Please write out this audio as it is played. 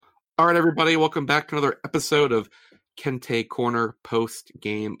All right, everybody, welcome back to another episode of Kente Corner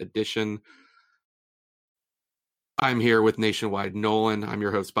post-game edition. I'm here with Nationwide Nolan. I'm your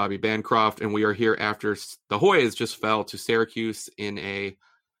host, Bobby Bancroft, and we are here after the Hoyas just fell to Syracuse in a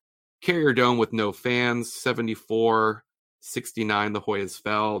Carrier Dome with no fans. 74-69, the Hoyas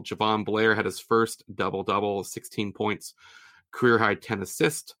fell. Javon Blair had his first double-double, 16 points, career-high 10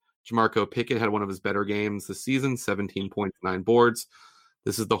 assists. Jamarco Pickett had one of his better games this season, 17 points, 9 boards.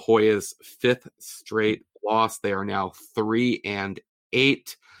 This is the Hoyas' fifth straight loss. They are now 3-8.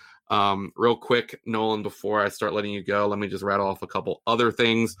 Real quick, Nolan, before I start letting you go, let me just rattle off a couple other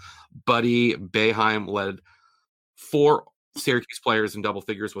things. Buddy Boeheim led 4 Syracuse players in double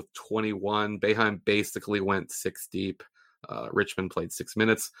figures with 21. Boeheim basically went 6 deep. Richmond played 6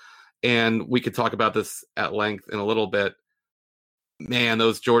 minutes. And we could talk about this at length in a little bit. Man,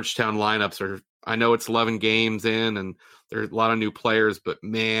 those Georgetown lineups are, I know it's 11 games in and there's a lot of new players, but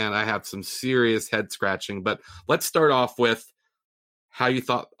man, I have some serious head scratching. But let's start off with how you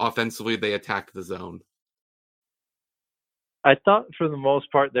thought offensively they attacked the zone. I thought for the most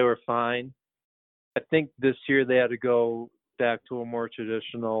part they were fine. I think this year they had to go back to a more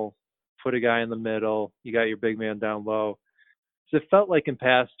traditional, put a guy in the middle, you got your big man down low. So it felt like in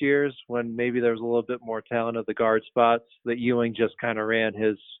past years when maybe there was a little bit more talent at the guard spots that Ewing just kind of ran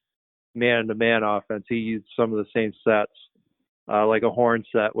his man-to-man offense. He used some of the same sets, like a horn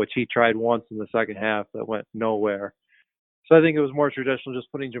set, which he tried once in the second half that went nowhere. So I think it was more traditional,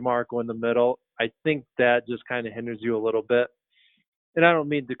 just putting Jamarco in the middle. I think that just kind of hinders you a little bit. And I don't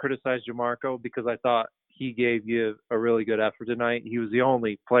mean to criticize Jamarco because I thought he gave you a really good effort tonight. He was the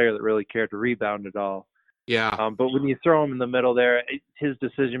only player that really cared to rebound at all. Yeah. But when you throw him in the middle there, his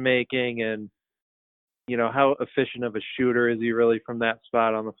decision-making and, you know, how efficient of a shooter is he really from that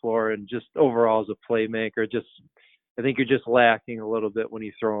spot on the floor, and just overall as a playmaker, I think you're just lacking a little bit when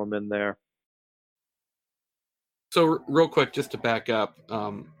you throw him in there. So real quick, just to back up,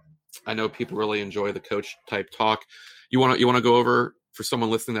 I know people really enjoy the coach type talk. You want to go over for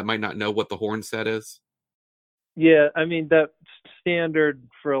someone listening that might not know what the horn set is? Yeah, I mean, that standard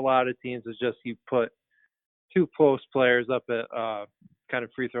for a lot of teams is just you put 2 post players up at kind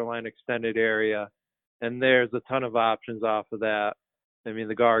of free throw line extended area, and there's a ton of options off of that. I mean,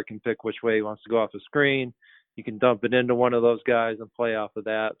 the guard can pick which way he wants to go off the screen. You can dump it into one of those guys and play off of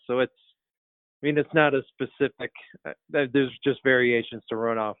that. So it's not a specific, there's just variations to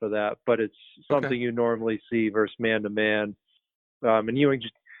run off of that, but it's something you normally see versus man-to-man. And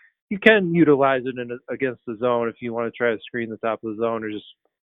you can utilize it against the zone if you want to try to screen the top of the zone or just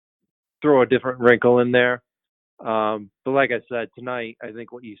throw a different wrinkle in there. But like I said, tonight, I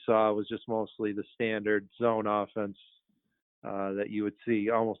think what you saw was just mostly the standard zone offense that you would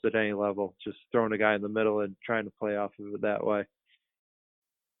see almost at any level, just throwing a guy in the middle and trying to play off of it that way.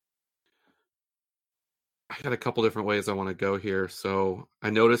 I got a couple different ways I want to go here. So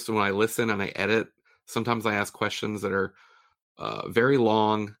I noticed when I listen and I edit, sometimes I ask questions that are very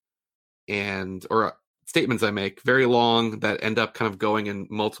long or statements I make very long that end up kind of going in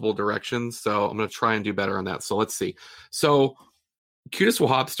multiple directions. So I'm going to try and do better on that. So let's see. So Qudus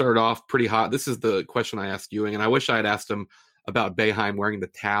Wahab started off pretty hot. This is the question I asked Ewing, and I wish I had asked him about Boeheim wearing the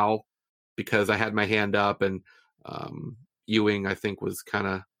towel because I had my hand up, and Ewing, I think, was kind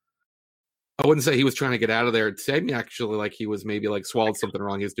of, I wouldn't say he was trying to get out of there. It seemed actually like he was maybe like swallowed something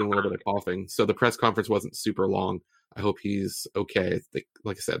wrong. He was doing a little bit of coughing. So the press conference wasn't super long. I hope he's okay.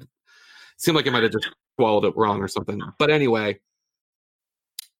 Like I said, it seemed like he might have just swallowed it wrong or something. But anyway,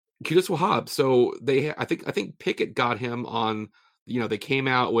 Qudus Wahab. So I think Pickett got him on, they came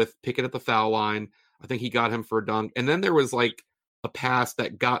out with Pickett at the foul line. I think he got him for a dunk. And then there was like a pass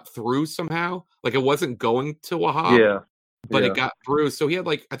that got through somehow. Like it wasn't going to Wahab. Yeah. But it got through. So he had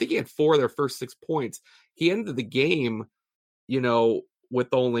I think he had 4 of their first 6 points. He ended the game,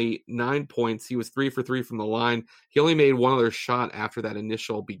 with only 9 points. He was 3 for 3 from the line. He only made one other shot after that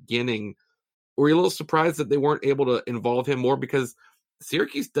initial beginning. Were you a little surprised that they weren't able to involve him more because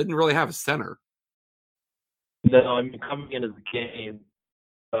Syracuse didn't really have a center? No, I mean, coming into the game,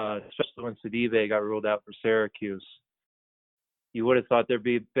 especially when Sidibe got ruled out for Syracuse, you would have thought there'd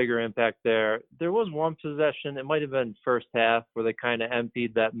be a bigger impact there. There was one possession, it might have been first half, where they kind of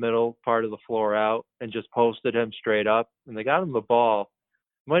emptied that middle part of the floor out and just posted him straight up, and they got him the ball.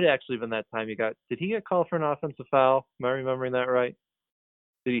 It might have actually been that time did he get called for an offensive foul? Am I remembering that right?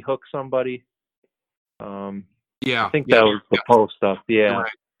 Did he hook somebody? Yeah. I think that was the post up. Yeah.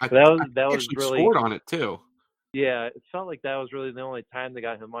 Right. That was really scored on it too. Yeah, it felt like that was really the only time they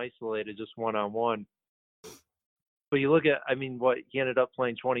got him isolated, just one-on-one. But you look at, he ended up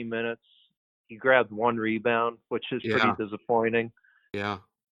playing 20 minutes. He grabbed 1 rebound, which is pretty disappointing. Yeah.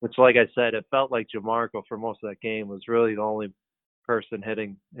 which, like I said, it felt like Jamarco for most of that game was really the only person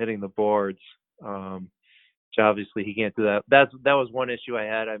hitting the boards. Which obviously he can't do that. That was one issue I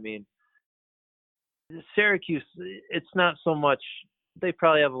had. I mean, Syracuse, it's not so much. They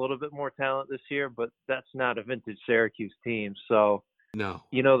probably have a little bit more talent this year, but that's not a vintage Syracuse team. So, No.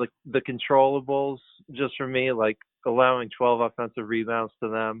 the controllables, just for me, like allowing 12 offensive rebounds to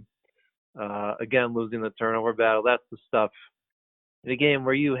them, again, losing the turnover battle, that's the stuff in a game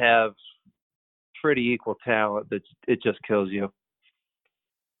where you have pretty equal talent that it just kills you.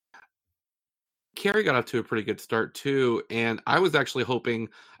 Carey got off to a pretty good start too, and I was actually hoping.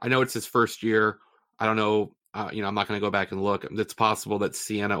 I know it's his first year. I don't know. I'm not going to go back and look. It's possible that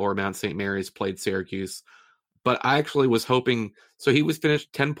Siena or Mount St. Mary's played Syracuse, but I actually was hoping. So he was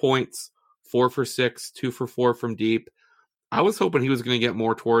finished 10 points, 4 for 6, 2 for 4 from deep. I was hoping he was going to get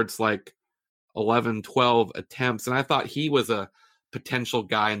more towards like 11, 12 attempts, and I thought he was a potential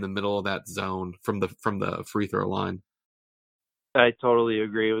guy in the middle of that zone from the free throw line. I totally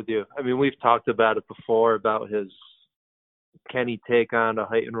agree with you. I mean, we've talked about it before about can he take on a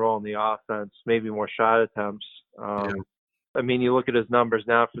heightened role in the offense, maybe more shot attempts. Yeah. I mean, you look at his numbers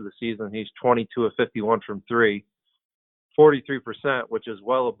now for the season, he's 22 of 51 from three, 43%, which is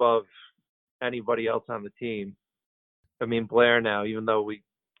well above anybody else on the team. I mean, Blair now, even though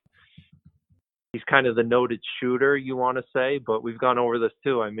he's kind of the noted shooter, you want to say, but we've gone over this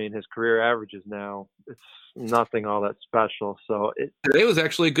too. I mean, his career averages now, it's nothing all that special. So today was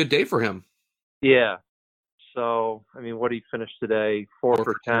actually a good day for him. Yeah. So, I mean, what did he finish today? 4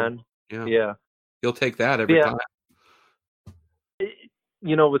 for 10. Yeah. He'll take that every time.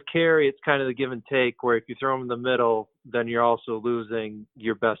 With Carey, it's kind of the give and take where if you throw him in the middle, then you're also losing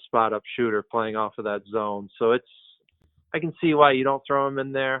your best spot up shooter playing off of that zone. So I can see why you don't throw him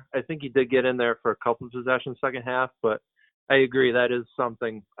in there. I think he did get in there for a couple of possessions second half, but I agree that is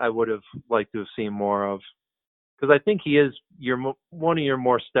something I would have liked to have seen more of. Because I think he is one of your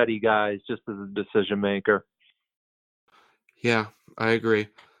more steady guys just as a decision maker. Yeah, I agree.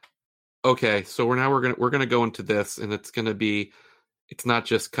 Okay, so we're gonna go into this, and it's not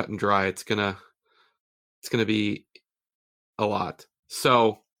just cut and dry. It's gonna be a lot.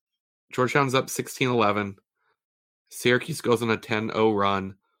 So Georgetown's up 16-11. Syracuse goes on a 10-0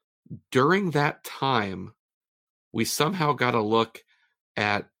 run. During that time, we somehow got a look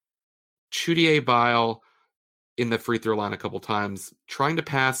at Chudier Bile in the free throw line a couple times, trying to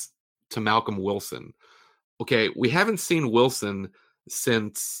pass to Malcolm Wilson. Okay, we haven't seen Wilson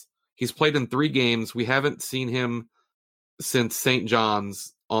since he's played in 3 games. We haven't seen him since St.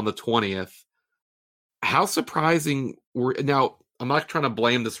 John's on the 20th. How surprising now, I'm not trying to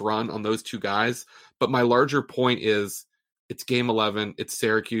blame this run on those 2 guys, but my larger point is it's game 11, it's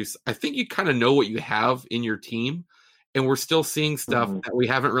Syracuse. I think you kind of know what you have in your team, and we're still seeing stuff that we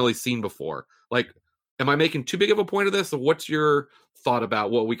haven't really seen before. Like, am I making too big of a point of this? Or what's your thought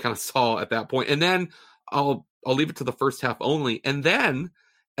about what we kind of saw at that point? And then I'll leave it to the first half only. And then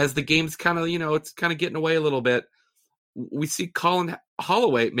as the game's kind of, it's kind of getting away a little bit, we see Colin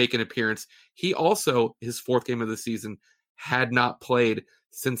Holloway make an appearance. He also, his 4th game of the season, had not played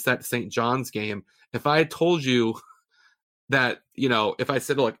since that St. John's game. If I had told you that, if I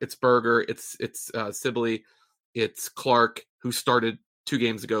said, look, it's Berger, it's Sibley, it's Clark, who started 2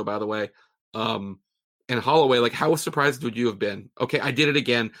 games ago, by the way, and Holloway, like, how surprised would you have been? Okay, I did it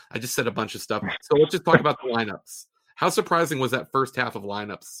again. I just said a bunch of stuff. So let's just talk about the lineups. How surprising was that first half of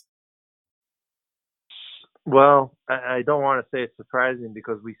lineups? Well, I don't want to say it's surprising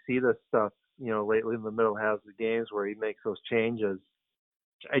because we see this stuff, lately in the middle halves of games where he makes those changes.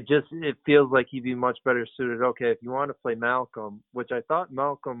 It feels like he'd be much better suited. Okay, if you want to play Malcolm, which I thought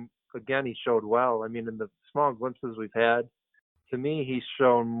Malcolm, again, he showed well. I mean, in the small glimpses we've had, to me, he's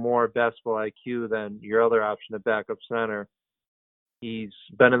shown more basketball IQ than your other option at backup center. He's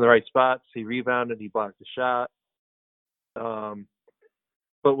been in the right spots. He rebounded. He blocked a shot.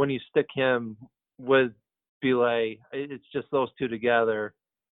 But when you stick him with Bile, it's just those 2 together.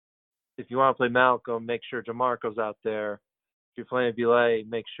 If you want to play Malcolm, make sure Jamarco's out there. If you're playing Bile,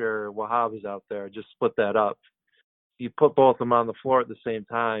 make sure Wahab is out there. Just split that up. You put both of them on the floor at the same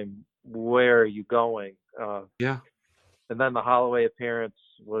time, where are you going? Yeah. And then the Holloway appearance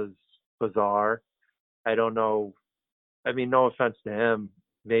was bizarre. I don't know. I mean, no offense to him.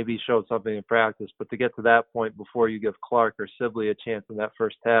 Maybe he showed something in practice, but to get to that point before you give Clark or Sibley a chance in that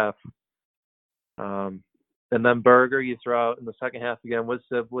first half. And then Berger you throw out in the second half again with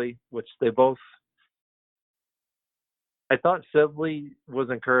Sibley, which they both. I thought Sibley was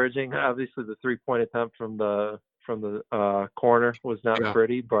encouraging. Obviously, the 3-point attempt from the corner was not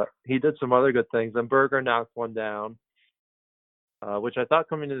pretty, but he did some other good things. And Berger knocked one down. which I thought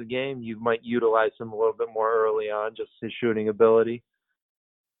coming into the game you might utilize him a little bit more early on, just his shooting ability.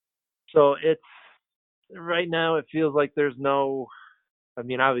 So it's right now it feels like there's no. I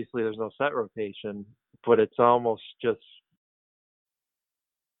mean, obviously there's no set rotation, but it's almost just.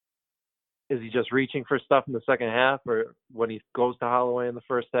 Is he just reaching for stuff in the second half, or when he goes to Holloway in the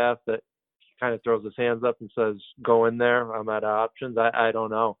first half that he kind of throws his hands up and says, "Go in there, I'm out of options"? I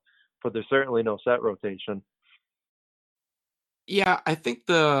don't know, but there's certainly no set rotation. Yeah, I think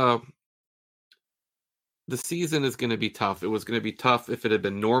the season is going to be tough. It was going to be tough if it had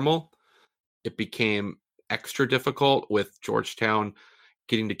been normal. It became extra difficult with Georgetown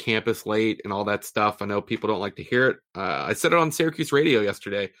getting to campus late and all that stuff. I know people don't like to hear it. I said it on Syracuse radio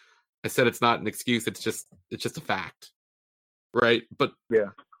yesterday. I said it's not an excuse. It's just a fact, right? But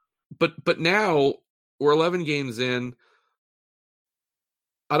now we're 11 games in.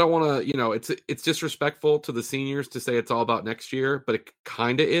 I don't want to, it's disrespectful to the seniors to say it's all about next year, but it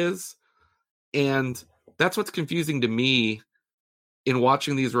kind of is. And that's what's confusing to me in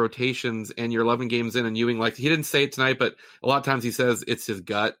watching these rotations. And you're 11 games in, and Ewing, like, he didn't say it tonight, but a lot of times he says it's his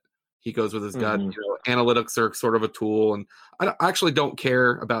gut. He goes with his gut. Analytics are sort of a tool, and I actually don't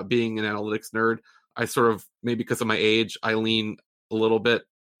care about being an analytics nerd. I sort of, maybe because of my age, I lean a little bit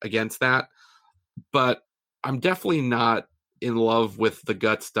against that, but I'm definitely not in love with the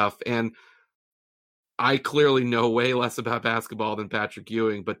gut stuff. And I clearly know way less about basketball than Patrick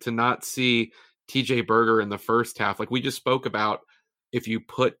Ewing, but to not see TJ Berger in the first half, like we just spoke about, if you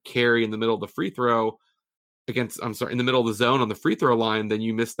put Carey in the middle of the free throw in the middle of the zone on the free throw line, then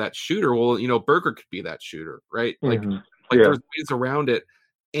you miss that shooter. Well, Berger could be that shooter, right? There's ways around it.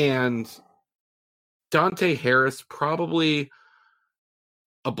 And Dante Harris, probably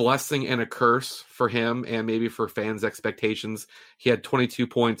a blessing and a curse for him and maybe for fans' expectations. He had 22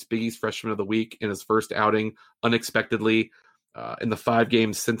 points, Big East Freshman of the Week in his first outing, unexpectedly. In the 5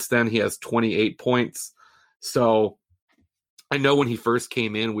 games since then, he has 28 points. So I know when he first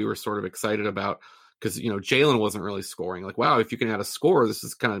came in, we were sort of excited about, because, Jalen wasn't really scoring. Like, wow, if you can add a score, this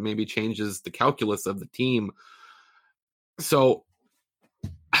is kind of maybe changes the calculus of the team. So,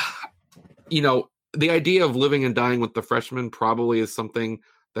 the idea of living and dying with the freshmen probably is something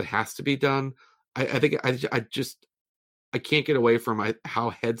that has to be done. I think I can't get away from how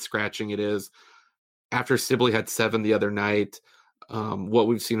head scratching it is after Sibley had 7 the other night, what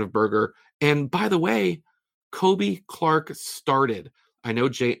we've seen of Berger. And by the way, Kobe Clark started. I know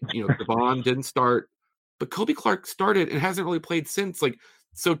Devon didn't start, but Kobe Clark started and hasn't really played since.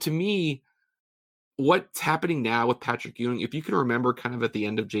 So to me, what's happening now with Patrick Ewing, if you can remember kind of at the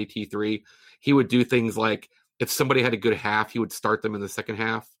end of JT3, he would do things like, if somebody had a good half, he would start them in the second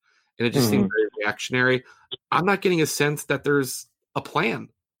half. And it just seemed very reactionary. I'm not getting a sense that there's a plan.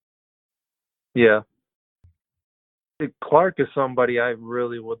 Yeah. Clark is somebody I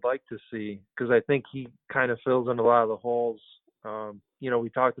really would like to see, because I think he kind of fills in a lot of the holes. We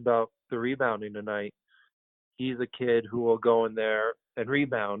talked about the rebounding tonight. He's a kid who will go in there and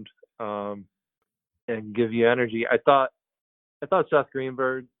rebound and give you energy. I thought Seth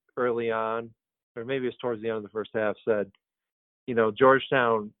Greenberg early on, or maybe it was towards the end of the first half, said,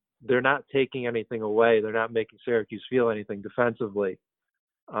 Georgetown, they're not taking anything away. They're not making Syracuse feel anything defensively,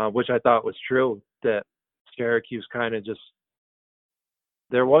 which I thought was true, that Syracuse kind of just,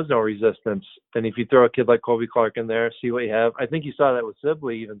 there was no resistance. And if you throw a kid like Kobe Clark in there, see what you have. I think you saw that with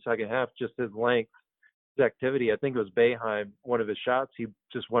Sibley even second half, just his length, his activity. I think it was Boeheim, one of his shots, he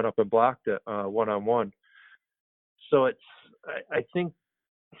just went up and blocked it one-on-one. So I think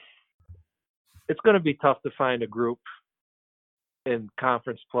it's going to be tough to find a group in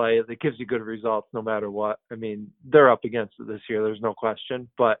conference play that gives you good results no matter what. I mean, they're up against it this year, there's no question.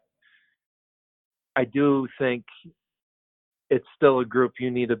 But I do think it's still a group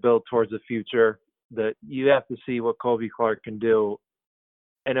you need to build towards the future, that you have to see what Kobe Clark can do.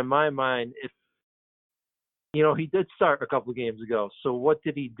 And in my mind, he did start a couple of games ago. So what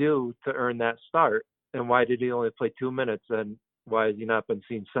did he do to earn that start? And why did he only play 2 minutes? And why has he not been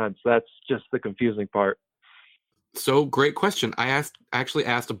seen since? That's just the confusing part. So great question. I actually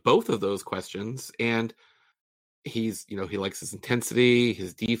asked both of those questions, and he's, he likes his intensity,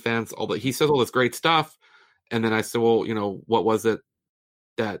 his defense, he says all this great stuff. And then I said, well, what was it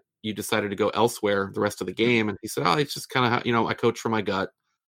that you decided to go elsewhere the rest of the game? And he said, oh, it's just kind of, I coach from my gut,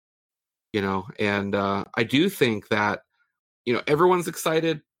 and I do think that, everyone's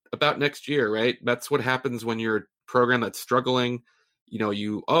excited about next year, right? That's what happens when you're a program that's struggling.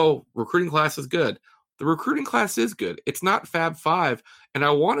 Recruiting class is good. The recruiting class is good. It's not Fab Five. And I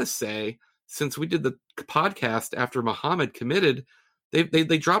want to say, since we did the podcast after Muhammad committed,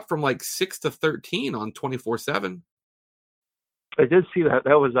 they dropped from like 6 to 13 on 24/7. I did see that.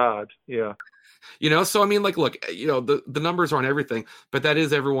 That was odd. Yeah. So I mean, like, look, the numbers aren't everything, but that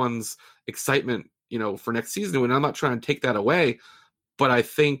is everyone's excitement, for next season. And I'm not trying to take that away, but I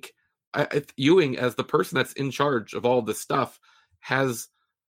think Ewing, as the person that's in charge of all this stuff, has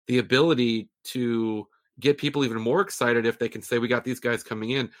the ability to get people even more excited if they can say, we got these guys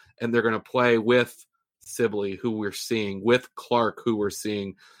coming in and they're going to play with Sibley, who we're seeing, with Clark, who we're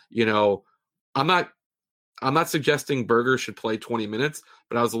seeing. I'm not suggesting Berger should play 20 minutes,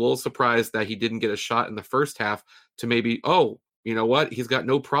 but I was a little surprised that he didn't get a shot in the first half to maybe, you know what? He's got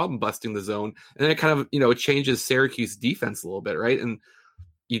no problem busting the zone. And then it kind of, it changes Syracuse defense a little bit, right? And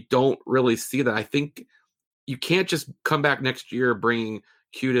you don't really see that. I think you can't just come back next year bringing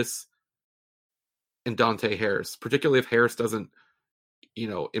Cutis and Dante Harris, particularly if Harris doesn't,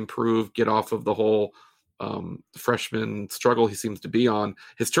 improve, get off of the whole freshman struggle he seems to be on.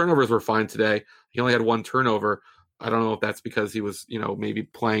 His turnovers were fine today. He only had one turnover. I don't know if that's because he was, maybe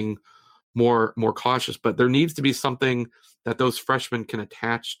playing more cautious, but there needs to be something that those freshmen can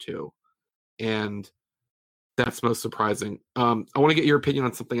attach to. And that's most surprising. I want to get your opinion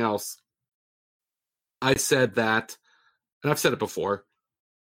on something else. I said that, and I've said it before,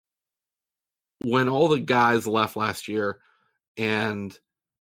 when all the guys left last year, and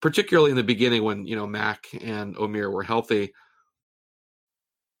particularly in the beginning when, Mac and Omier were healthy,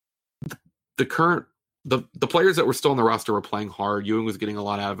 the players that were still on the roster were playing hard. Ewing was getting a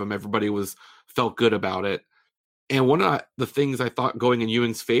lot out of them. Everybody felt good about it. And one of the things I thought going in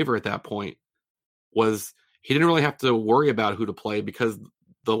Ewing's favor at that point was he didn't really have to worry about who to play because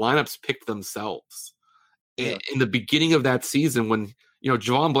the lineups picked themselves. Yeah. In the beginning of that season when,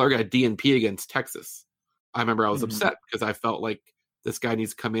 Javon Blair got DNP against Texas, I remember I was upset because I felt like this guy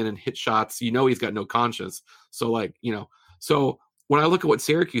needs to come in and hit shots. He's got no conscience. So so when I look at what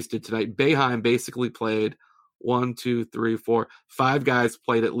Syracuse did tonight, Boeheim basically played 5 guys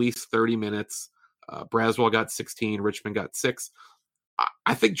played at least 30 minutes. Braswell got 16. Richmond got 6.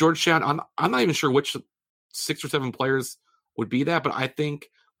 I think Georgetown, I'm not even sure which 6 or 7 players would be that, but I think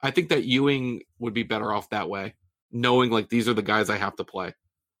that Ewing would be better off that way, knowing like these are the guys I have to play.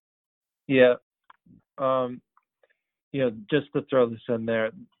 Yeah. Just to throw this in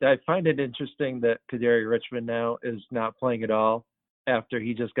there, I find it interesting that Kadary Richmond now is not playing at all after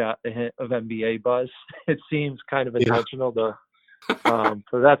he just got a hint of NBA buzz. It seems kind of intentional so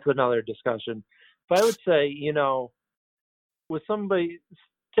that's another discussion. But I would say, with somebody,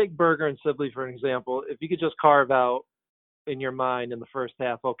 take Berger and Sibley for an example, if you could just carve out in your mind in the first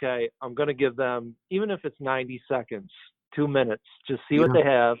half, okay, I'm going to give them, even if it's 90 seconds, 2 minutes, just see what they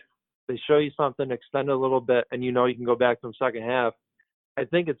have. They show you something, extend it a little bit, and you can go back to them second half. I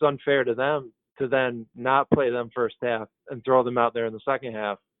think it's unfair to them to then not play them first half and throw them out there in the second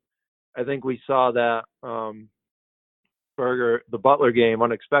half. I think we saw that Berger, the Butler game,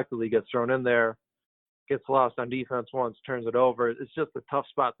 unexpectedly gets thrown in there, gets lost on defense once, turns it over. It's just a tough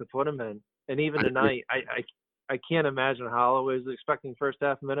spot to put him in. And even tonight, I can't imagine Holloway is expecting first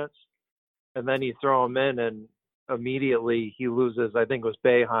half minutes, and then you throw him in and immediately he loses, I think it was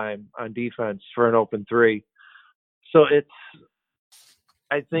Boeheim on defense for an open 3. So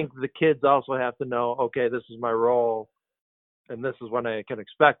I think the kids also have to know, okay, this is my role and this is when I can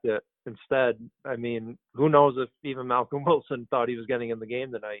expect it. Instead, I mean, who knows if even Malcolm Wilson thought he was getting in the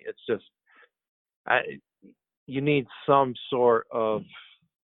game tonight. It's just, you need some sort of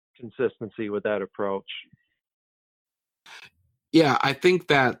consistency with that approach. Yeah, I think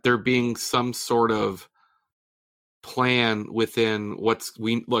that there being some sort of plan within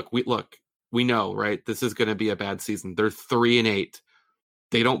we know, right? This is going to be a bad season. They're 3-8.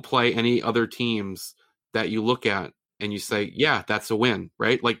 They don't play any other teams that you look at and you say, yeah, that's a win,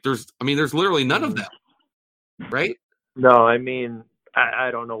 right? Like there's literally none of them, right? No, I mean,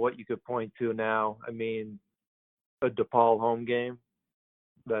 I don't know what you could point to now. I mean, a DePaul home game.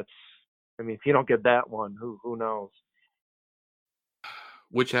 If you don't get that one, who knows?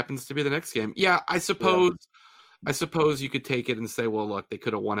 Which happens to be the next game. Yeah, I suppose you could take it and say, well, look, they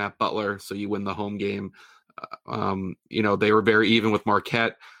could have won at Butler, so you win the home game. They were very even with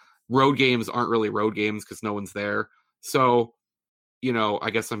Marquette. Road games aren't really road games because no one's there. So, I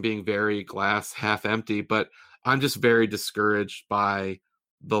guess I'm being very glass half empty, but I'm just very discouraged by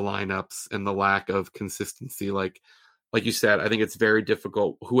the lineups and the lack of consistency. Like you said, I think it's very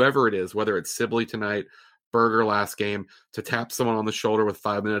difficult, whoever it is, whether it's Sibley tonight, Berger last game, to tap someone on the shoulder with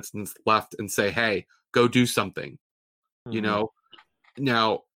 5 minutes left and say, hey, go do something.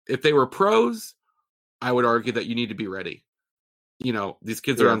 Now, if they were pros, I would argue that you need to be ready. These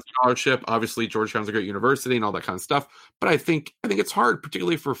kids are on scholarship. Obviously, Georgetown's a great university and all that kind of stuff. But I think it's hard,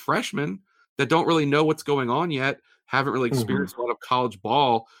 particularly for freshmen that don't really know what's going on yet, haven't really Hmm. experienced a lot of college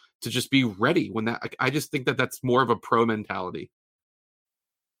ball to just be ready when that. I just think that that's more of a pro mentality.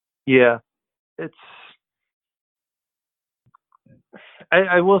 Yeah, it's.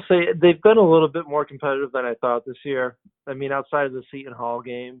 I will say they've been a little bit more competitive than I thought this year. I mean, outside of the Seton Hall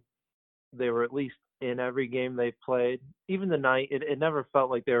game, they were at least in every game they played. Even the night, it never felt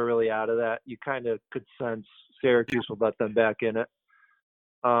like they were really out of that. You kind of could sense Syracuse would let them back in it.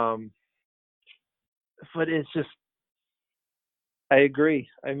 Um, but it's just, I agree.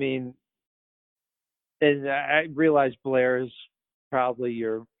 I mean, and I realize Blair is probably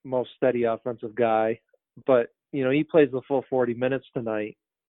your most steady offensive guy, but he plays the full 40 minutes tonight.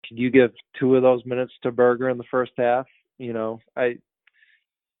 Can you give 2 of those minutes to Berger in the first half? You know,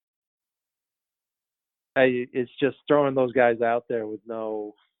 it's just throwing those guys out there with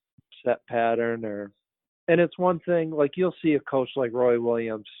no set pattern and it's one thing like you'll see a coach like Roy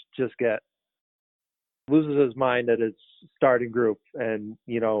Williams just loses his mind at his starting group and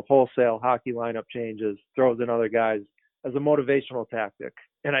wholesale hockey lineup changes, throws in other guys as a motivational tactic.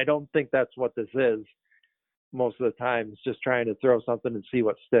 And I don't think that's what this is most of the time. It's just trying to throw something and see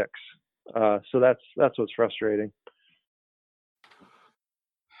what sticks. So that's what's frustrating.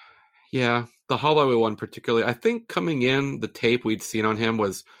 Yeah, the Holloway one particularly. I think coming in, the tape we'd seen on him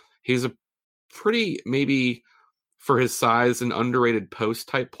was he's a pretty, maybe for his size, an underrated post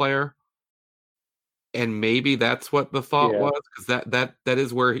type player. And maybe that's what the thought Yeah. was, because that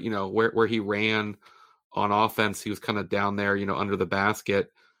is where where he ran on offense. He was kind of down there, under the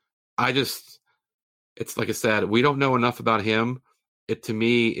basket. It's like I said, we don't know enough about him. To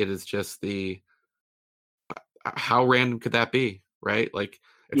me, it is just the how random could that be, right? Like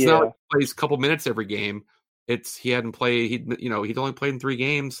it's not like Yeah. he plays a couple minutes every game. It's he hadn't played. He'd only played in 3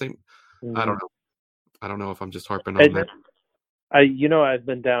 games. Same. I Mm-hmm. don't know. I don't know if I'm just harping on And that. I've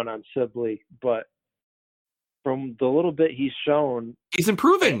been down on Sibley, but from the little bit he's shown, He's I,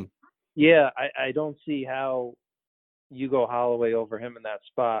 improving. yeah, I don't see how you go Holloway over him in that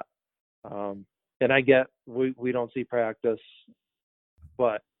spot. And I get we don't see practice,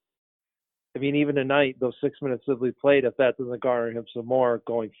 but I mean, even tonight, those 6 minutes that we played, if that doesn't garner him some more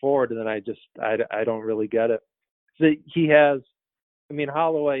going forward, then I don't really get it. So he has, I mean,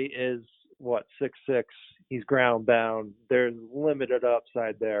 Holloway is what 6'6". He's ground bound. There's limited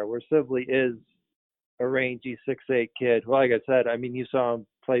upside there. Where Sibley is a rangy 6'8" kid. Well, like I said, I mean, you saw him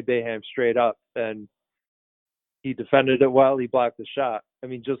play Bayham straight up, and he defended it well. He blocked the shot. I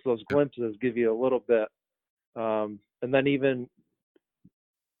mean, just those glimpses give you a little bit. And then even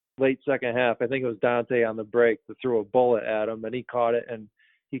late second half, I think it was Dante on the break that threw a bullet at him, and he caught it and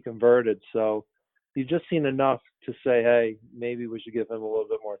he converted. So you've just seen enough to say, hey, maybe we should give him a little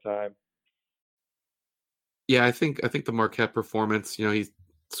bit more time. Yeah, I think the Marquette performance. He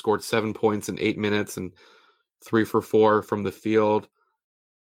scored 7 points in 8 minutes and 3 for 4 from the field.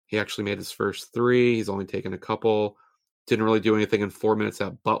 He actually made his first three. He's only taken a couple. Didn't really do anything in 4 minutes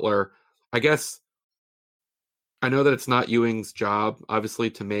at Butler. I guess I know that it's not Ewing's job, obviously,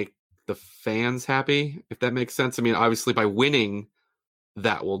 to make the fans happy, if that makes sense. I mean, obviously, by winning,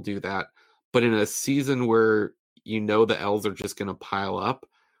 that will do that. But in a season where the L's are just going to pile up,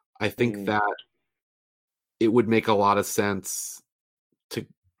 I think Mm. that it would make a lot of sense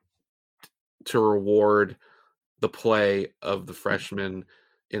to reward the play of the freshmen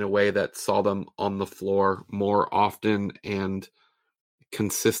in a way that saw them on the floor more often and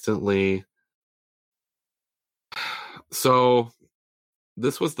consistently. So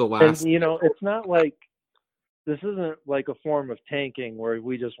this was the And, last. it's not like this isn't like a form of tanking where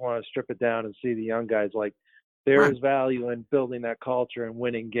we just want to strip it down and see the young guys. Like, there Right. is value in building that culture and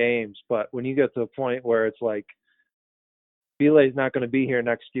winning games. But when you get to a point where it's like, Bielef's not going to be here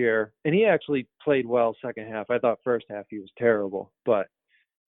next year, and he actually played well second half. I thought first half he was terrible, but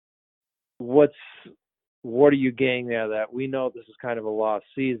what's what are you gaining out of that? We know this is kind of a lost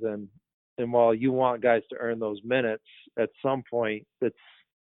season, and while you want guys to earn those minutes, at some point it's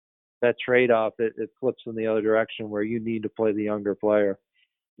that trade-off. It flips in the other direction where you need to play the younger player.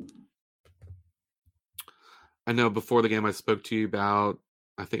 I know before the game I spoke to you about,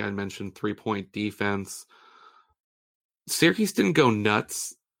 I think I mentioned 3-point defense. Syracuse didn't go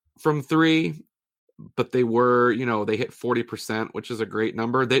nuts from three, but they were, they hit 40%, which is a great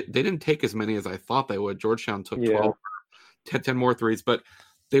number. They didn't take as many as I thought they would. Georgetown took Yeah. 12, 10 more threes, but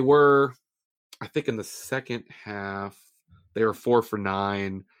they were, I think in the second half, they were 4 for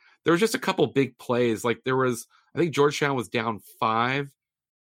 9. There was just a couple big plays. Like I think Georgetown was down 5.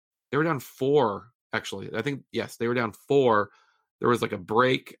 They were down 4, actually. I think, yes, they were down 4. There was like a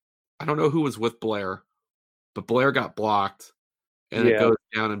break. I don't know who was with Blair, but Blair got blocked, and it Yeah. goes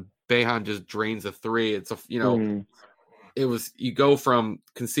down, and Boeheim just drains a three. It's Mhm. it was, you go from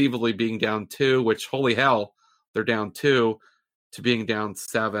conceivably being down 2, which holy hell, they're down 2, to being down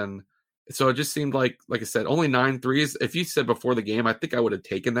 7. So it just seemed like I said, only 9 threes. If you said before the game, I think I would have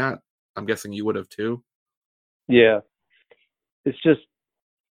taken that. I'm guessing you would have too. Yeah. It's just,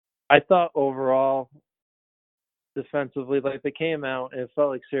 I thought overall defensively, like they came out and it felt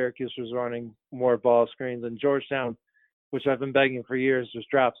like Syracuse was running more ball screens, and Georgetown, which I've been begging for years, just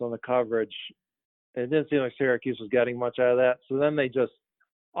drops on the coverage. And it didn't seem like Syracuse was getting much out of that. So then they just,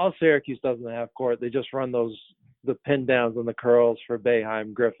 all Syracuse does in the half court, they just run the pin downs and the curls for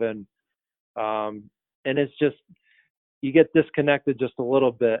Boeheim, Griffin. And it's just, you get disconnected just a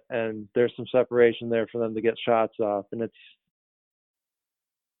little bit, and there's some separation there for them to get shots off. And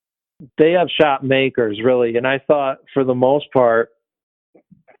they have shot makers, really. And I thought for the most part,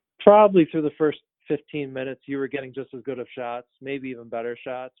 probably through the first 15 minutes, you were getting just as good of shots, maybe even better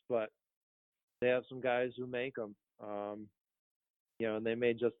shots, but they have some guys who make them. And they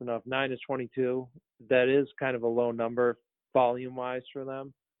made just enough. 9 is 22. That is kind of a low number volume-wise for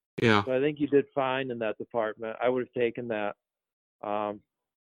them. Yeah. So I think you did fine in that department. I would have taken that.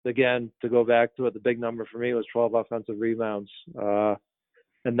 Again, to go back to it, the big number for me was 12 offensive rebounds.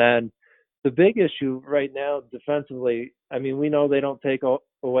 And then the big issue right now defensively, I mean, we know they don't take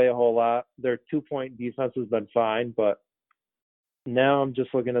away a whole lot. Their 2-point defense has been fine, but now I'm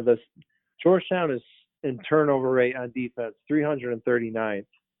just looking at this. Georgetown is in turnover rate on defense, 339th.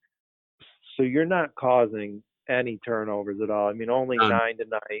 So you're not causing any turnovers at all. I mean, only 9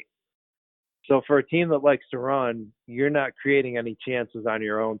 tonight. So for a team that likes to run, you're not creating any chances on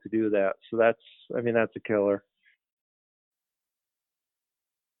your own to do that. So that's a killer.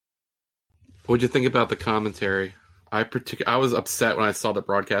 What'd you think about the commentary? I was upset when I saw the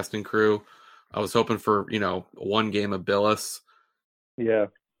broadcasting crew. I was hoping for, one game of Billis. Yeah.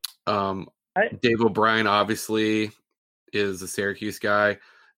 Dave O'Brien obviously is a Syracuse guy.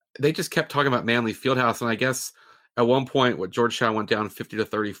 They just kept talking about Manley Fieldhouse, and I guess at one point, Georgetown went down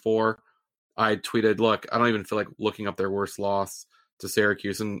 50-34. I tweeted, "Look, I don't even feel like looking up their worst loss to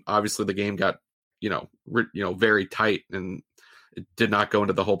Syracuse," and obviously the game got, very tight, and it did not go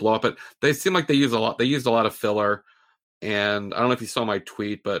into the whole blow up. But they seem like they used a lot. They used a lot of filler, and I don't know if you saw my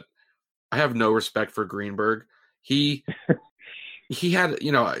tweet, but I have no respect for Greenberg. He had,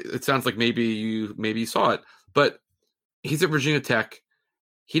 it sounds like maybe you saw it, but he's at Virginia Tech.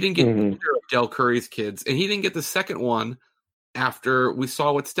 He didn't get either of Del Curry's kids, and he didn't get the second one after we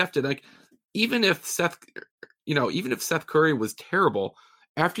saw what Steph did. Like, even if Seth Curry was terrible,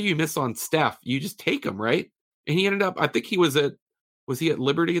 after you miss on Steph, you just take him, right? And he ended up, I think was he at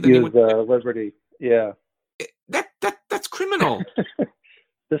Liberty? Then he was Liberty. Yeah. That's criminal.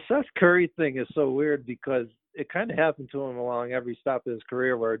 The Seth Curry thing is so weird because it kind of happened to him along every stop of his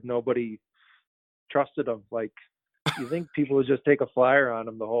career where nobody trusted him. Like, you think people would just take a flyer on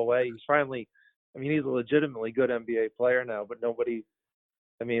him the whole way. He's a legitimately good NBA player now, but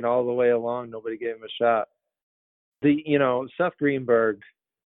all the way along, nobody gave him a shot. Seth Greenberg,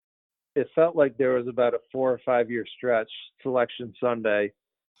 it felt like there was about a 4 or 5 year stretch, Selection Sunday,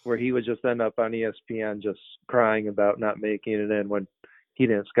 where he would just end up on ESPN just crying about not making it in when he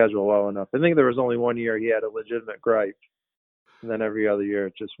didn't schedule well enough. I think there was only 1 year he had a legitimate gripe, and then every other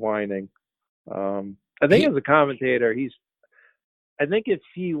year just whining. I think as a commentator, I think if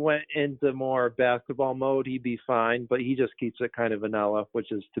he went into more basketball mode, he'd be fine, but he just keeps it kind of vanilla,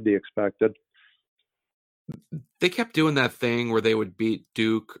 which is to be expected. They kept doing that thing where they would beat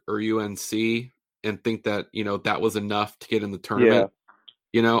Duke or UNC and think that, that was enough to get in the tournament.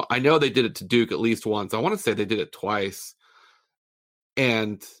 Yeah. I know they did it to Duke at least once. I want to say they did it twice.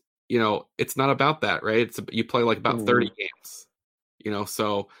 And, it's not about that, right? You play like about 30 games,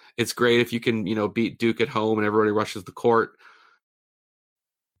 so it's great if you can, beat Duke at home and everybody rushes the court.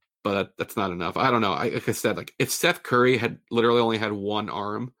 But that's not enough. I don't know. Like I said, like if Seth Curry had literally only had one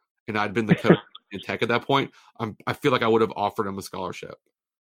arm and I'd been the coach in Tech at that point, I feel like I would have offered him a scholarship.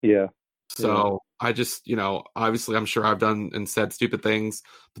 Yeah. So I just, obviously I'm sure I've done and said stupid things,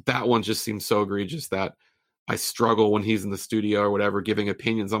 but that one just seems so egregious that I struggle when he's in the studio or whatever giving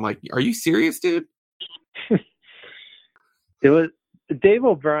opinions. I'm like, are you serious, dude? It was Dave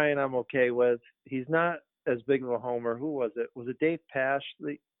O'Brien I'm okay with. He's not as big of a homer. Who was it? Was it Dave Pasch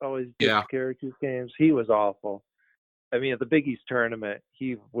that always did Syracuse games? He was awful. At the Big East tournament,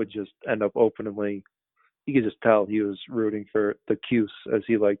 he would just end up openly. You could just tell he was rooting for the Cuse, as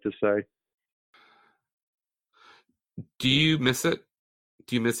he liked to say. Do you miss it?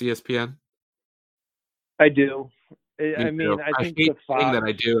 Do you miss ESPN? I do. I think hate saying that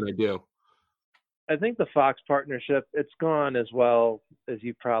I do, and I do. I think the Fox partnership, it's gone as well as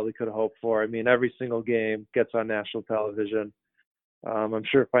you probably could have hoped for. I mean, every single game gets on national television. I'm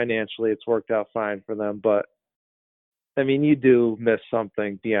sure financially it's worked out fine for them, but I mean, you do miss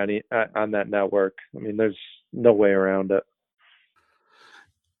something beyond on that network. I mean, there's no way around it.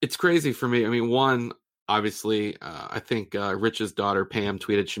 It's crazy for me. I mean, one, obviously, I think Rich's daughter Pam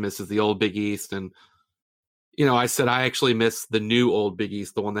tweeted she misses the old Big East, and I said I actually miss the new old Big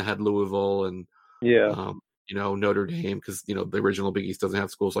East, the one that had Louisville and Yeah. Notre Dame, because the original Big East doesn't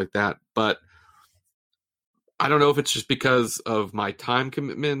have schools like that. But I don't know if it's just because of my time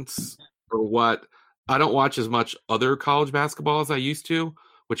commitments or what. I don't watch as much other college basketball as I used to,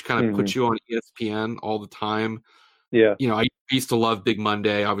 which kind of puts you on ESPN all the time. Yeah. I used to love Big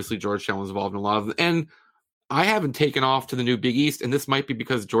Monday. Obviously, Georgetown was involved in a lot of them. And I haven't taken off to the new Big East, and this might be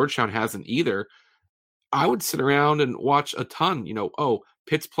because Georgetown hasn't either. I would sit around and watch a ton.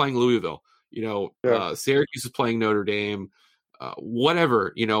 Pitt's playing Louisville. Sure. Syracuse is playing Notre Dame.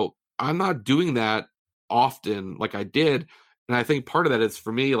 Whatever. I'm not doing that often like I did. And I think part of that is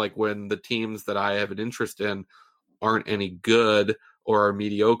for me, like when the teams that I have an interest in aren't any good or are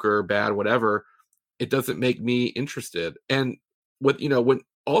mediocre, bad, whatever, it doesn't make me interested. And when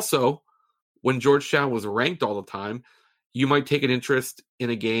Georgetown was ranked all the time, you might take an interest in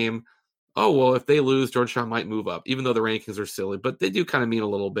a game. Oh, well, if they lose, Georgetown might move up, even though the rankings are silly, but they do kind of mean a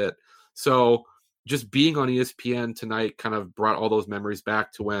little bit. So just being on ESPN tonight kind of brought all those memories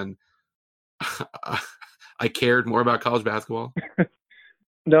back to when I cared more about college basketball.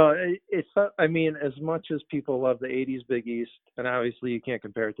 No, it's not, I mean, as much as people love the 80s Big East, and obviously you can't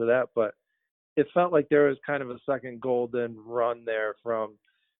compare it to that, but it felt like there was kind of a second golden run there from,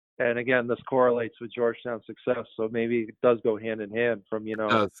 and again, this correlates with Georgetown's success, so maybe it does go hand in hand from, It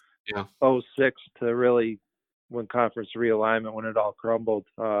does. Yeah. 06 to really when conference realignment, when it all crumbled.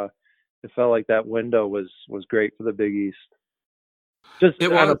 It felt like that window was great for the Big East. Just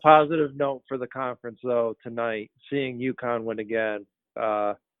on a positive note for the conference, though, tonight, seeing UConn win again,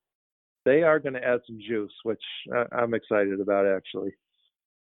 they are going to add some juice, which I'm excited about, actually.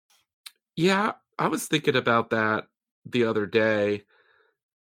 Yeah, I was thinking about that the other day,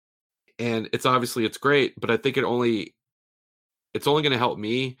 and it's great, but I think it's only going to help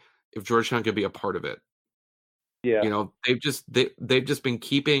me if Georgetown could be a part of it. Yeah. They've just been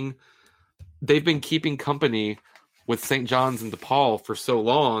keeping company with St. John's and DePaul for so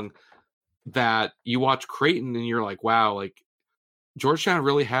long that you watch Creighton and you're like, wow, like Georgetown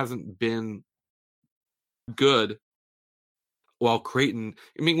really hasn't been good. While Creighton,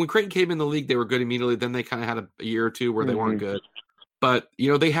 when Creighton came in the league, they were good immediately. Then they kind of had a year or two where they weren't good. But,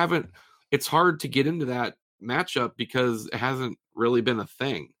 they haven't, it's hard to get into that matchup because it hasn't really been a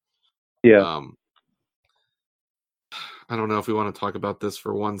thing. Yeah. I don't know if we want to talk about this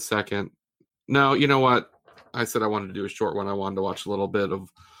for 1 second. No, you know what? I said I wanted to do a short one. I wanted to watch a little bit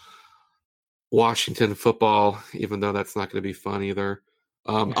of Washington football, even though that's not going to be fun either.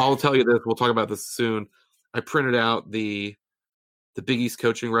 I'll tell you this. We'll talk about this soon. I printed out the Big East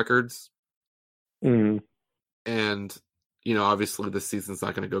coaching records. And, obviously this season's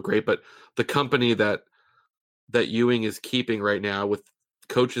not going to go great, but the company that Ewing is keeping right now with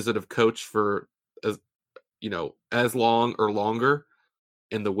coaches that have coached for as long or longer,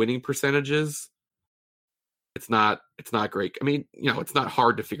 and the winning percentages, it's not great. I mean, it's not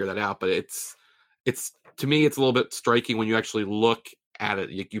hard to figure that out, but it's to me, it's a little bit striking when you actually look at it.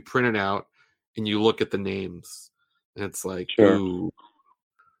 You print it out and you look at the names, and it's like, sure. Ooh,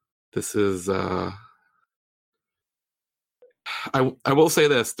 this is. I will say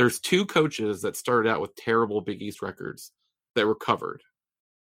this: there's 2 coaches that started out with terrible Big East records that were covered.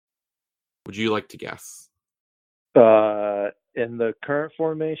 Would you like to guess? In the current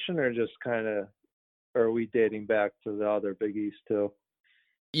formation, or just kind of, or are we dating back to the other Big East too?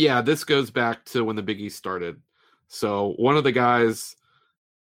 Yeah, this goes back to when the Big East started. So one of the guys,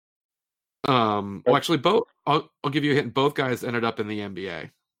 well, actually, both. I'll give you a hint. Both guys ended up in the NBA.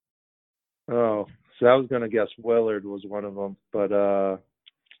 Oh, so I was gonna guess Willard was one of them, but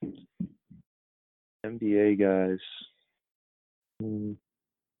NBA guys.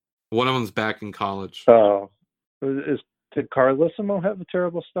 One of them's back in college. Oh, did Carlissimo have a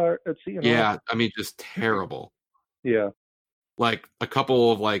terrible start at Seton Hall? Yeah, I mean, just terrible. Yeah. Like a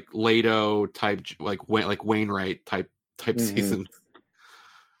couple of like Lato type, like Wainwright type seasons.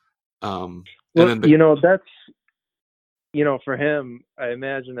 Well, and then that's, for him, I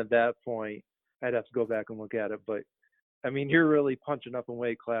imagine at that point, I'd have to go back and look at it, but I mean, you're really punching up in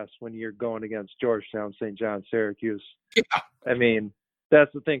weight class when you're going against Georgetown, St. John, Syracuse. Yeah. I mean,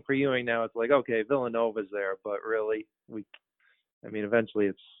 that's the thing for Ewing now. It's like, okay, Villanova's there, but really, eventually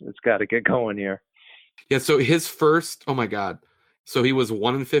it's got to get going here. Yeah, so his first, oh my God. So he was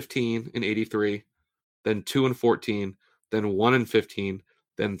 1-15 in 83, then 2-14, then 1-15,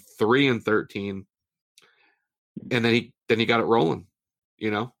 then 3-13, and then he got it rolling,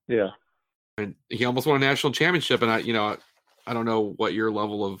 you know? Yeah. And he almost won a national championship. And I don't know what your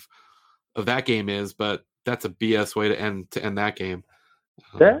level of that game is, but that's a BS way to end that game.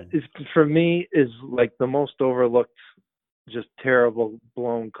 That is, for me, is like the most overlooked, just terrible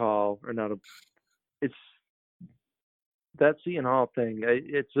blown call, or not a. It's that Seton Hall thing.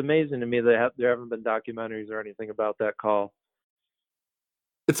 It's amazing to me that there haven't been documentaries or anything about that call.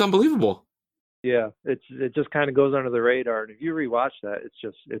 It's unbelievable. Yeah, it just kind of goes under the radar, and if you rewatch that,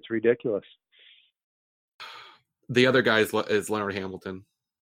 it's ridiculous. The other guy is Leonard Hamilton.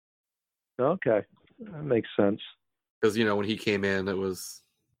 Okay, that makes sense. Because when he came in, it was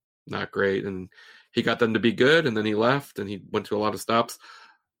not great, and he got them to be good, and then he left, and he went to a lot of stops.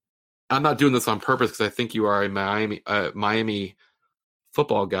 I'm not doing this on purpose because I think you are a Miami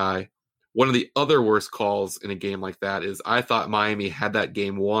football guy. One of the other worst calls in a game like that is I thought Miami had that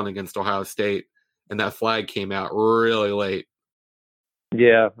game won against Ohio State, and that flag came out really late.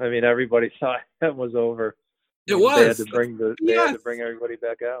 Yeah, I mean everybody thought that was over. It was. They had to bring everybody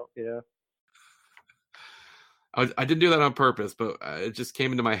back out. Yeah. I didn't do that on purpose, but it just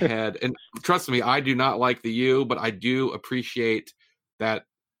came into my head. And trust me, I do not like the U, but I do appreciate that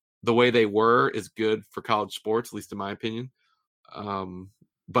the way they were is good for college sports, at least in my opinion.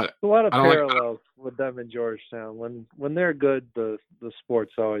 But a lot of parallels with them in Georgetown. When they're good, the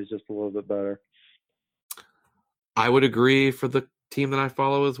sport's always just a little bit better. I would agree for the team that I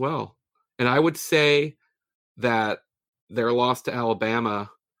follow as well. And I would say that their loss to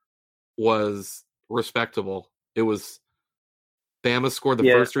Alabama was respectable. It was Bama scored the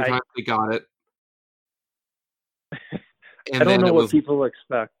first 3 times they got it. And I don't know what people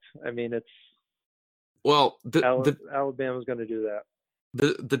expect. I mean, it's Alabama's going to do that.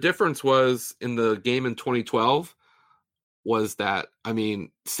 The difference was in the game in 2012 was that, I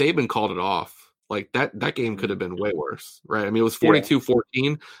mean, Saban called it off. Like that game could have been way worse, right? I mean, it was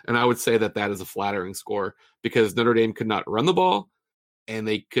 42-14, and I would say that is a flattering score because Notre Dame could not run the ball and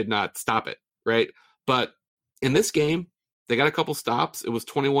they could not stop it, right? But in this game, they got a couple stops. It was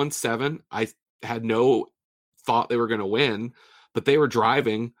 21-7. I had no thought they were going to win, but they were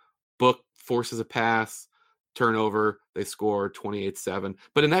driving. Book forces a pass, turnover. They score 28-7.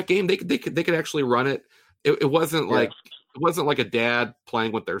 But in that game, they could actually run it. It wasn't like a dad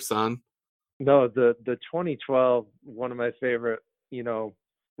playing with their son. No, the 2012, one of my favorite,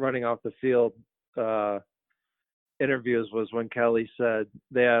 running off the field interviews was when Kelly said,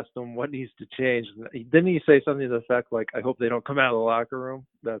 they asked him what needs to change. Didn't he say something to the effect like, I hope they don't come out of the locker room?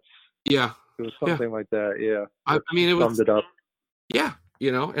 It was something like that. Yeah. I mean, it summed it up. Yeah.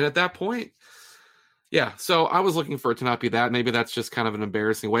 And at that point, yeah. So I was looking for it to not be that. Maybe that's just kind of an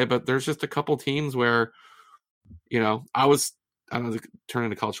embarrassing way, but there's just a couple teams where, I don't know, turning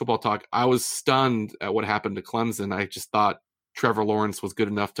to college football talk, I was stunned at what happened to Clemson. I just thought Trevor Lawrence was good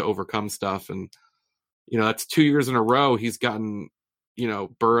enough to overcome stuff. And, that's 2 years in a row he's gotten,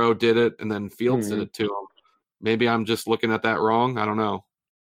 Burrow did it and then Fields did it to him. Maybe I'm just looking at that wrong. I don't know.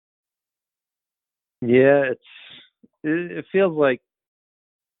 Yeah, it feels like,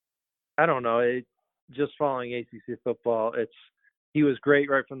 I don't know, just following ACC football, he was great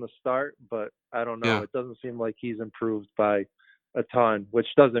right from the start, but I don't know. Yeah. It doesn't seem like he's improved by a ton, which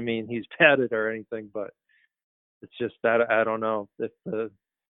doesn't mean he's padded or anything, but it's just that I don't know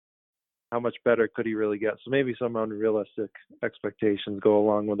how much better could he really get. So maybe some unrealistic expectations go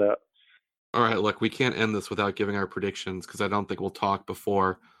along with that. All right, look, we can't end this without giving our predictions because I don't think we'll talk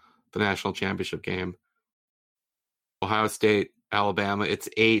before the national championship game. Ohio State, Alabama, it's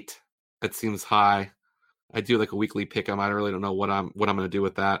 8. That seems high. I do like a weekly pick 'em. I really don't know what I'm going to do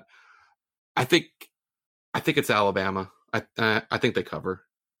with that. I think it's Alabama. I think they cover.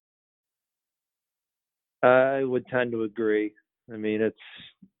 I would tend to agree. I mean,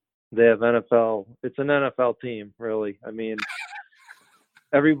 they have NFL. It's an NFL team, really. I mean,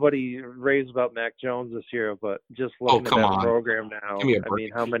 everybody raves about Mac Jones this year, but just looking at that program now, I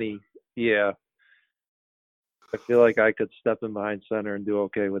mean, how many? Yeah. I feel like I could step in behind center and do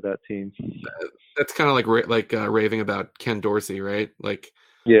okay with that team. That's kind of like raving about Ken Dorsey, right? Like,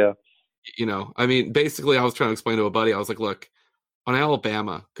 yeah. I mean, basically, I was trying to explain to a buddy. I was like, look, on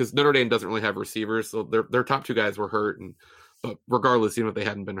Alabama, because Notre Dame doesn't really have receivers, so their top 2 guys were hurt, but regardless, even if they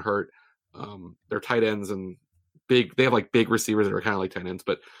hadn't been hurt, their tight ends and they have like big receivers that are kind of like tight ends.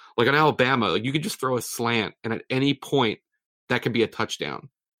 But like on Alabama, like you could just throw a slant, and at any point, that could be a touchdown.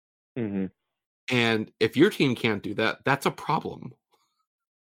 Mm-hmm. And if your team can't do that, that's a problem.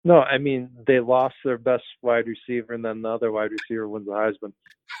 No, I mean they lost their best wide receiver, and then the other wide receiver wins the Heisman.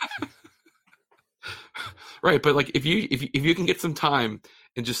 Right, but like if you can get some time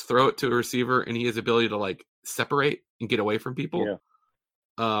and just throw it to a receiver and he has the ability to like separate and get away from people.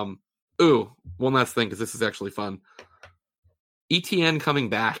 Yeah. One last thing because this is actually fun. ETN coming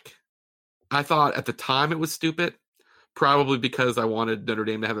back. I thought at the time it was stupid, probably because I wanted Notre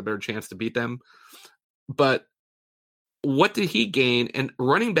Dame to have a better chance to beat them. But what did he gain? And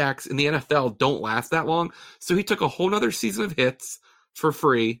running backs in the NFL don't last that long. So he took a whole nother season of hits for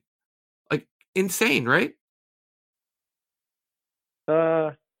free. Like insane, right?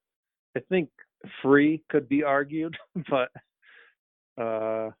 I think free could be argued, but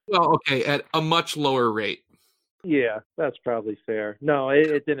well, okay, at a much lower rate. Yeah, that's probably fair. No,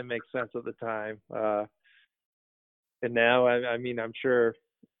 it didn't make sense at the time. And now, I mean, I'm sure.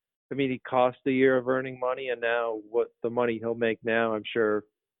 I mean, he cost a year of earning money, and now what the money he'll make now, I'm sure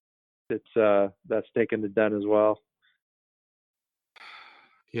that's taken the dent as well.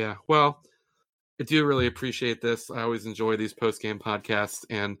 Yeah, well, I do really appreciate this. I always enjoy these post-game podcasts,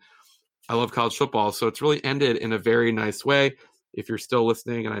 and I love college football, so it's really ended in a very nice way. If you're still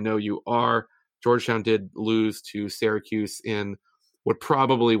listening, and I know you are, Georgetown did lose to Syracuse in what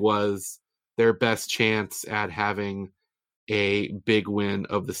probably was their best chance at having a big win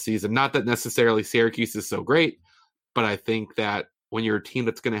of the season. Not that necessarily Syracuse is so great, but I think that when you're a team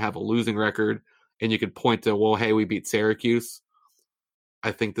that's going to have a losing record and you could point to, well, hey, we beat Syracuse,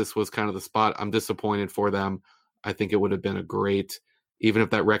 I think this was kind of the spot. I'm disappointed for them. I think it would have been a great, even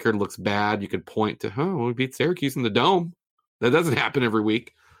if that record looks bad, you could point to, we beat Syracuse in the Dome. That doesn't happen every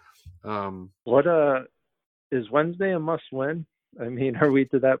week. What is Wednesday a must win? I mean, are we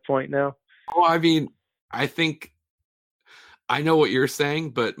to that point now? Well, I mean, I think I know what you're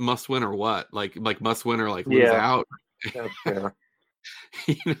saying, but must win or what? Like must win or like lose out? That's fair.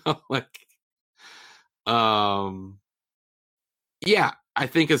 Yeah, I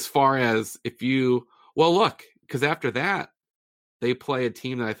think as far as look, because after that, they play a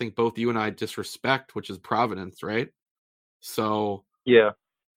team that I think both you and I disrespect, which is Providence, right? So yeah,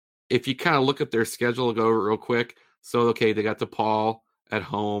 if you kind of look at their schedule, go over it real quick. So, okay, they got DePaul at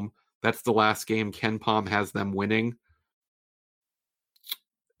home. That's the last game Ken Pom has them winning.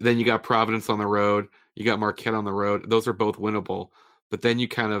 Then you got Providence on the road. You got Marquette on the road. Those are both winnable. But then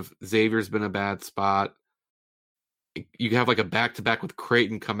Xavier's been a bad spot. You have like a back-to-back with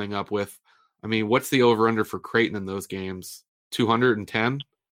Creighton coming up with, I mean, what's the over-under for Creighton in those games? 210?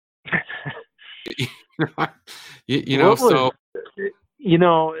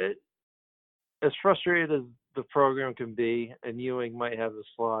 As frustrated as the program can be, and Ewing might have his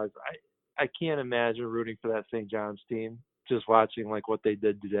flaws, I can't imagine rooting for that St. John's team. Just watching like what they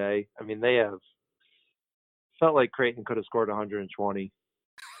did today. I mean, they have felt like Creighton could have scored 120.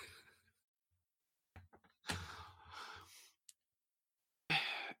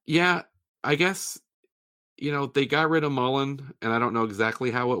 Yeah, I guess, they got rid of Mullen, and I don't know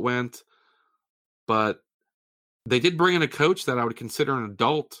exactly how it went, but they did bring in a coach that I would consider an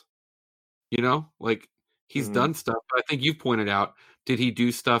adult. Like he's done stuff. But I think you've pointed out, did he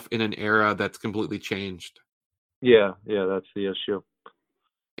do stuff in an era that's completely changed? Yeah, that's the issue.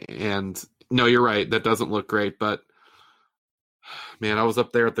 And no, you're right. That doesn't look great, but man, I was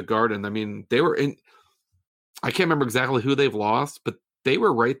up there at the Garden. I mean, they were in, I can't remember exactly who they've lost, but they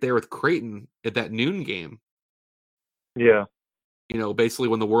were right there with Creighton at that noon game. Yeah. Basically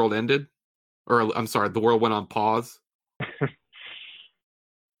when the world ended, or I'm sorry, the world went on pause.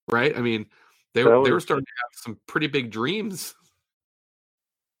 Right? I mean, they were starting to have some pretty big dreams.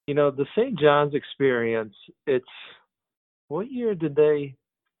 The St. John's experience, what year did they?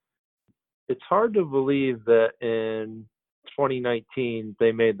 It's hard to believe that in 2019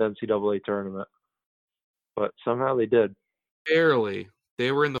 they made the NCAA tournament, but somehow they did. Barely.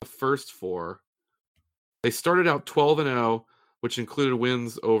 They were in the first four. They started out 12-0, which included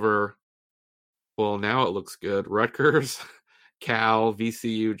wins over, well, now it looks good, Rutgers, Cal,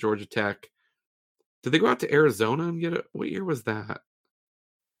 VCU, Georgia Tech. Did they go out to Arizona and get it? What year was that?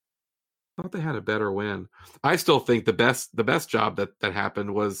 I thought they had a better win. I still think the best job that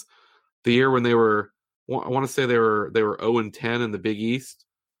happened was the year when they were, I want to say they were 0-10 in the Big East,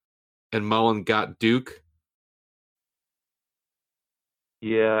 and Mullen got Duke.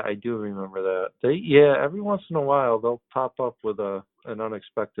 Yeah, I do remember that. Every once in a while they'll pop up with an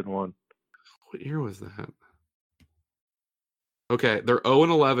unexpected one. What year was that? Okay, they're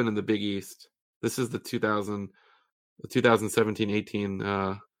 0-11 in the Big East. This is the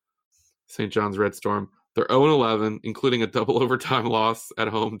 2017-18 St. John's Red Storm. They're 0-11, including a double overtime loss at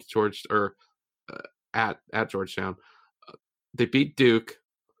home to at Georgetown. They beat Duke.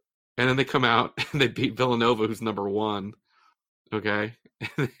 And then they come out and they beat Villanova, who's number 1. Okay.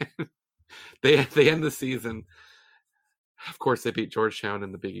 they end the season. Of course, they beat Georgetown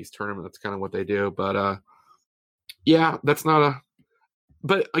in the Big East tournament. That's kind of what they do. But yeah, that's not a.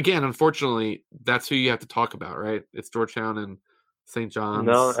 But again, unfortunately, that's who you have to talk about, right? It's Georgetown and St. John's.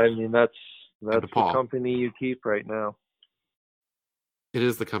 No, I mean that's the DePaul. company you keep right now. It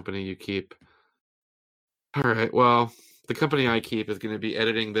is the company you keep. All right. Well, the company I keep is going to be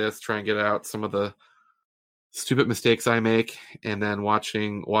editing this, try and get out some of the stupid mistakes I make, and then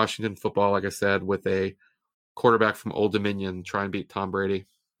watching Washington football, like I said, with a quarterback from Old Dominion try and beat Tom Brady.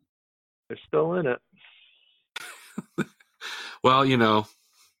 They're still in it. Well,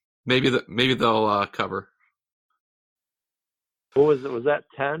 maybe they'll cover. What was it? Was that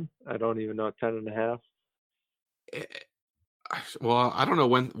 10? I don't even know. 10.5. Well, I don't know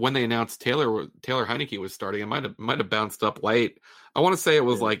when they announced Taylor Heineke was starting. It might have bounced up late. I want to say it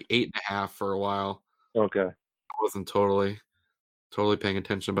was like 8.5 for a while. Okay. I wasn't totally paying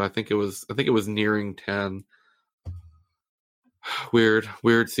attention, but I think it was nearing 10. Weird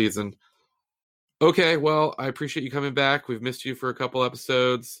season. Okay, well, I appreciate you coming back. We've missed you for a couple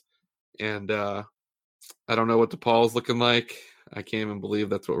episodes, and I don't know what DePaul's looking like. I can't even believe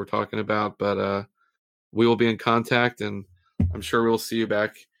that's what we're talking about, but we will be in contact, and I'm sure we'll see you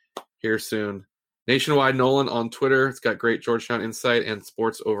back here soon. Nationwide Nolan on Twitter. It's got great Georgetown insight and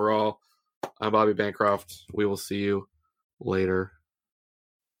sports overall. I'm Bobby Bancroft. We will see you later.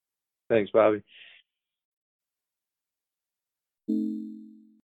 Thanks, Bobby.